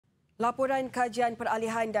Laporan Kajian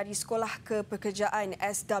Peralihan dari Sekolah ke Pekerjaan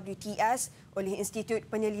SWTS oleh Institut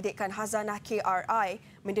Penyelidikan Khazanah KRI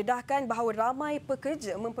mendedahkan bahawa ramai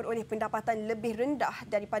pekerja memperoleh pendapatan lebih rendah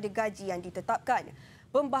daripada gaji yang ditetapkan.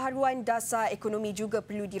 Pembaharuan dasar ekonomi juga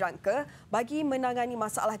perlu dirangka bagi menangani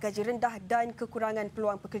masalah gaji rendah dan kekurangan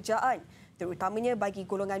peluang pekerjaan, terutamanya bagi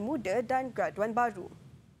golongan muda dan graduan baru.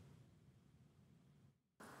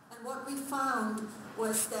 And what we found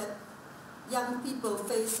was that young people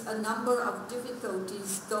face a number of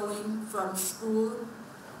difficulties going from school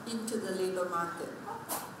into the labour market.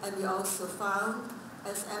 And we also found,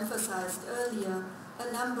 as emphasized earlier,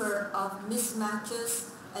 a number of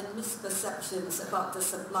mismatches and misperceptions about the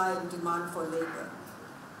supply and demand for labour.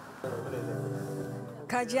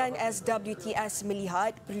 Kajian SWTS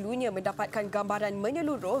melihat perlunya mendapatkan gambaran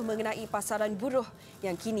menyeluruh mengenai pasaran buruh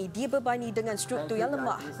yang kini dibebani dengan struktur yang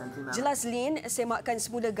lemah. Jelas Lin, semakan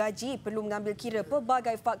semula gaji perlu mengambil kira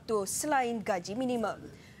pelbagai faktor selain gaji minimum.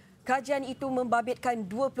 Kajian itu membabitkan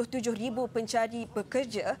 27,000 pencari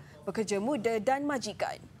pekerja, pekerja muda dan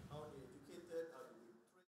majikan.